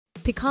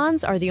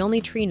Pecans are the only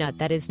tree nut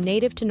that is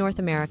native to North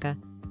America.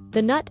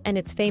 The nut and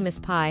its famous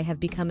pie have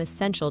become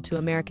essential to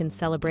American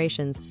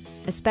celebrations,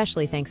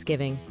 especially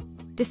Thanksgiving.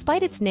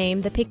 Despite its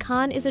name, the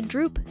pecan is a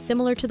drupe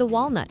similar to the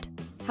walnut.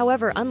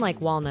 However,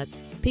 unlike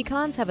walnuts,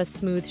 pecans have a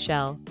smooth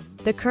shell.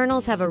 The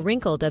kernels have a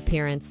wrinkled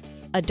appearance,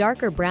 a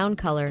darker brown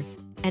color,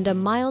 and a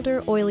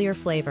milder, oilier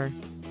flavor.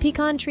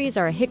 Pecan trees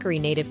are a hickory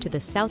native to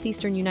the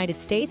southeastern United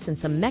States and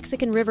some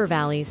Mexican river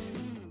valleys.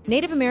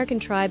 Native American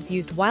tribes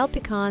used wild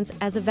pecans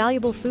as a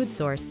valuable food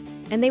source,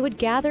 and they would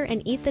gather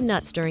and eat the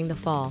nuts during the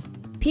fall.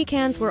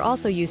 Pecans were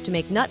also used to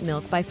make nut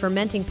milk by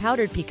fermenting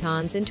powdered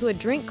pecans into a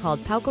drink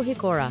called pauco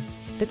hicora.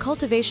 The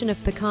cultivation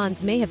of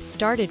pecans may have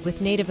started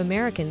with Native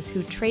Americans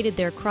who traded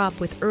their crop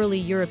with early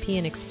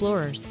European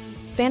explorers.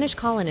 Spanish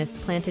colonists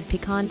planted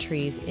pecan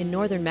trees in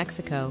northern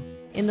Mexico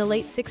in the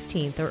late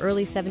 16th or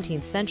early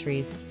 17th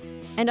centuries,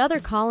 and other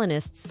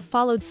colonists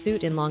followed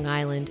suit in Long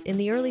Island in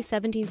the early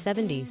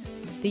 1770s.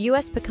 The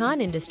U.S.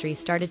 pecan industry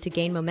started to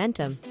gain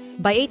momentum.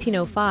 By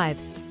 1805,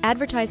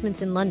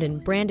 advertisements in London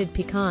branded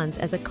pecans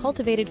as a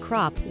cultivated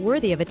crop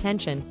worthy of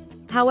attention.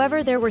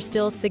 However, there were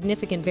still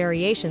significant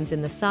variations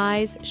in the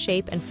size,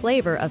 shape, and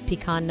flavor of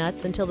pecan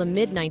nuts until the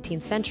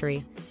mid-19th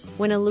century,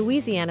 when a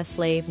Louisiana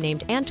slave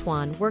named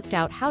Antoine worked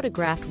out how to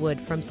graft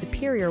wood from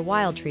superior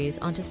wild trees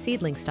onto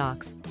seedling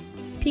stalks.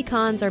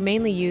 Pecans are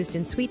mainly used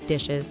in sweet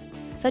dishes,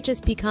 such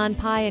as pecan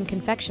pie and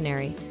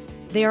confectionery.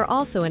 They are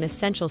also an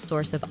essential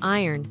source of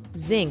iron,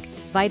 zinc,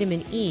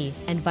 vitamin E,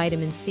 and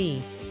vitamin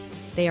C.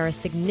 They are a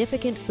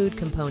significant food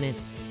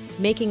component,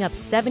 making up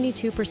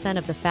 72%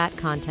 of the fat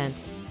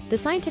content. The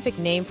scientific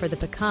name for the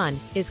pecan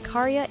is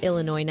Carya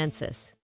illinoinensis.